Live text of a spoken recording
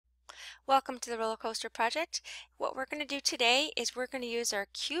Welcome to the Roller Coaster Project. What we're going to do today is we're going to use our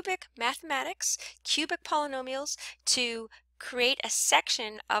cubic mathematics, cubic polynomials to create a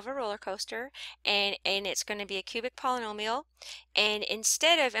section of a roller coaster, and it's going to be a cubic polynomial. And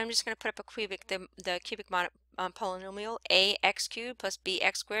instead of, I'm just going to put up a cubic, the cubic polynomial ax cubed plus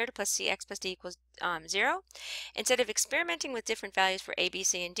bx squared plus cx plus d equals 0. Instead of experimenting with different values for a, b,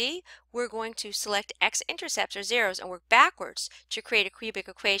 c, and d, we're going to select x-intercepts or zeros and work backwards to create a cubic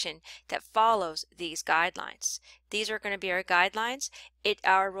equation that follows these guidelines. These are going to be our guidelines.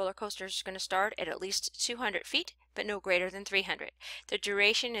 Our roller coaster is going to start at least 200 feet, but no greater than 300. The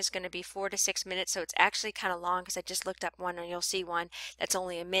duration is going to be 4 to 6 minutes, so it's actually kind of long because I just looked up one and you'll see one that's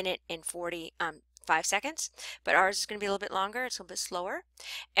only a minute and 5 seconds, but ours is going to be a little bit longer. It's a little bit slower,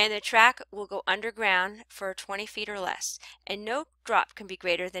 and the track will go underground for 20 feet or less, and no drop can be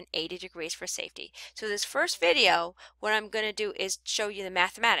greater than 80 degrees for safety. So this first video, what I'm going to do is show you the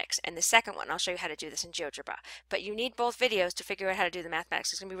mathematics, and the second one I'll show you how to do this in GeoGebra, but you need both videos to figure out how to do the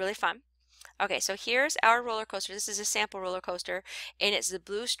mathematics. It's going to be really fun. Okay, so here's our roller coaster. This is a sample roller coaster, and it's the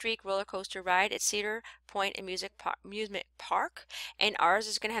Blue Streak roller coaster ride at Cedar Point Amusement Park, and ours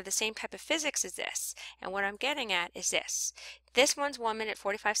is going to have the same type of physics as this. And what I'm getting at is this. This one's 1 minute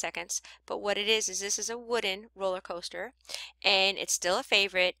 45 seconds, but what it is this is a wooden roller coaster, and it's still a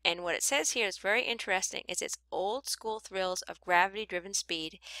favorite. And what it says here is very interesting. It's old school thrills of gravity-driven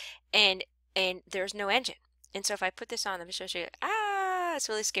speed, and there's no engine. And so if I put this on, let me show you. It's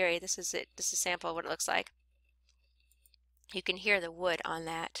really scary. This is it. This is a sample of what it looks like. You can hear the wood on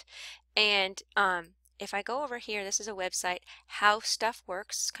that. And if I go over here, this is a website, How Stuff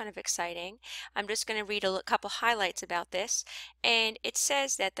Works. It's kind of exciting. I'm just going to read a couple highlights about this. And it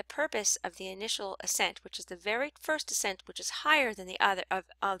says that the purpose of the initial ascent, which is the very first ascent, which is higher than the other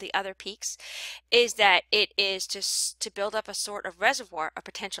of the other peaks, is that it is to build up a sort of reservoir of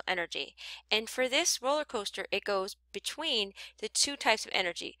potential energy. And for this roller coaster, it goes between the two types of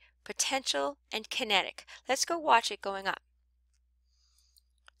energy, potential and kinetic. Let's go watch it going up.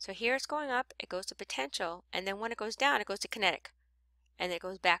 So here it's going up, it goes to potential, and then when it goes down, it goes to kinetic, and it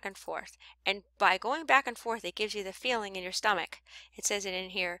goes back and forth. And by going back and forth, it gives you the feeling in your stomach. It says it in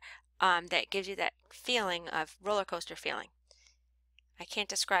here that gives you that feeling of roller coaster feeling. I can't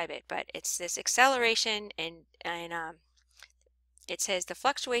describe it, but it's this acceleration, and it says the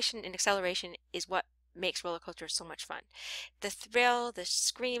fluctuation in acceleration is what makes roller coasters so much fun. The thrill, the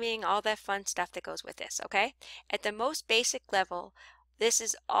screaming, all that fun stuff that goes with this, okay? At the most basic level, this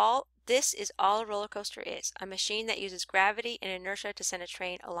is all a roller coaster is, a machine that uses gravity and inertia to send a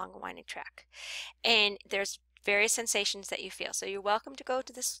train along a winding track. And there's various sensations that you feel. So you're welcome to go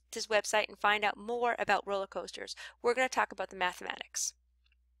to this website and find out more about roller coasters. We're going to talk about the mathematics.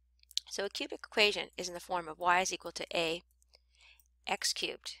 So a cubic equation is in the form of y is equal to a x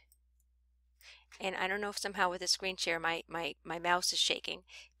cubed. And I don't know if somehow with the screen share my mouse is shaking.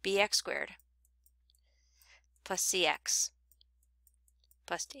 Bx squared plus cx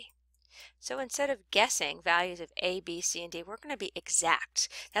plus d. So instead of guessing values of a, b, c, and d, we're going to be exact.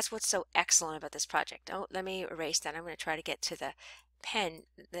 That's what's so excellent about this project. Oh, let me erase that. I'm going to try to get to the pen,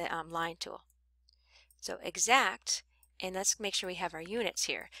 the line tool. So exact, and let's make sure we have our units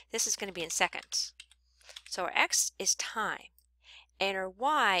here. This is going to be in seconds. So our x is time, and our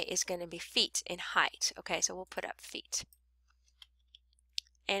y is going to be feet in height. Okay, so we'll put up feet.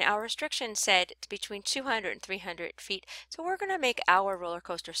 And our restriction said it's between 200 and 300 feet. So we're going to make our roller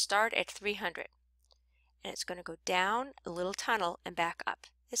coaster start at 300. And it's going to go down a little tunnel and back up.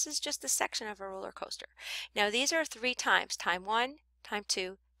 This is just the section of a roller coaster. Now these are 3 times. Time 1, time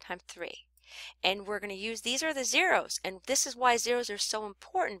 2, time 3. And we're going to use, these are the zeros, and this is why zeros are so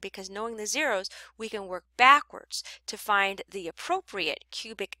important, because knowing the zeros, we can work backwards to find the appropriate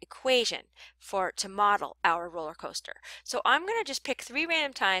cubic equation to model our roller coaster. So I'm going to just pick 3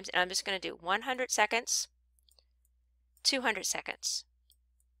 random times, and I'm just going to do 100 seconds, 200 seconds,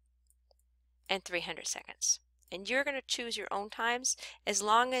 and 300 seconds. And you're going to choose your own times as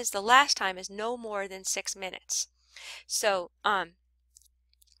long as the last time is no more than 6 minutes. So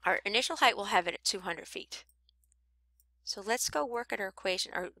our initial height, we'll have it at 200 feet. So let's go work at our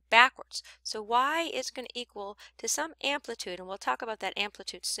equation, or backwards. So y is going to equal to some amplitude, and we'll talk about that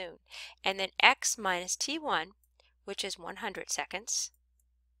amplitude soon. And then x minus t1, which is 100 seconds,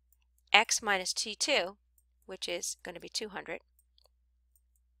 x minus t2, which is going to be 200,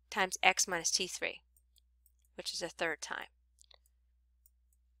 times x minus t3, which is a third time.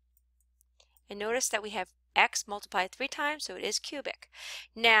 And notice that we have x multiplied 3 times, so it is cubic.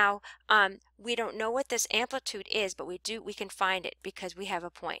 Now we don't know what this amplitude is, but we can find it because we have a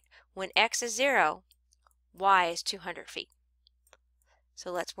point. When x is 0, y is 200 feet. So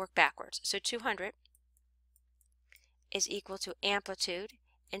let's work backwards. So 200 is equal to amplitude.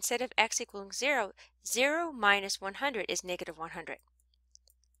 Instead of x equaling 0, 0 minus 100 is negative 100.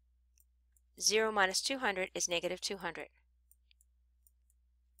 0 minus 200 is negative 200.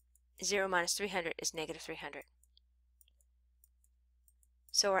 0 minus 300 is negative 300.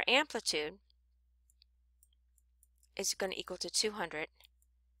 So our amplitude is going to equal to 200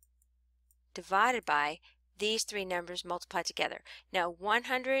 divided by these three numbers multiplied together. Now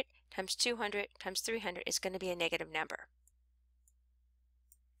 100 times 200 times 300 is going to be a negative number.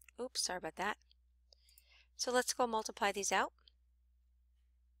 Oops, sorry about that. So let's go multiply these out.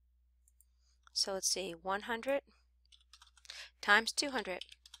 So let's see, 100 times 200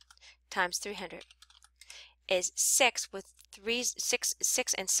 times 300 is 6 with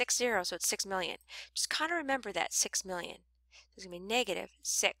 6 and 6 zeros, so it's 6 million. Just kind of remember that 6 million. So it's going to be negative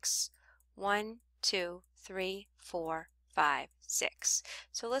 6. 1, 2, 3, 4, 5, 6.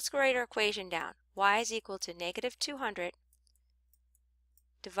 So let's write our equation down. Y is equal to negative 200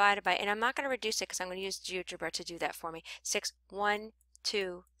 divided by, and I'm not going to reduce it because I'm going to use GeoGebra to do that for me. 6, 1,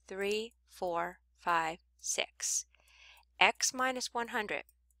 2, 3, 4, 5, 6. X minus 100.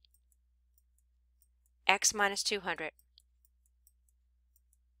 X minus 200.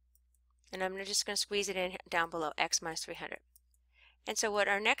 And I'm just going to squeeze it in down below, x minus 300. And so what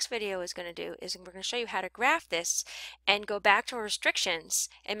our next video is going to do is we're going to show you how to graph this and go back to our restrictions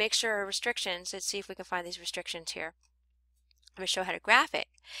and make sure our restrictions, let's see if we can find these restrictions here. I'm going to show how to graph it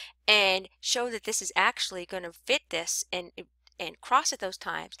and show that this is actually going to fit this and cross it those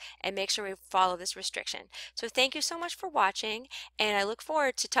times and make sure we follow this restriction. So thank you so much for watching, and I look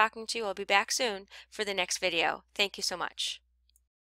forward to talking to you. I'll be back soon for the next video. Thank you so much.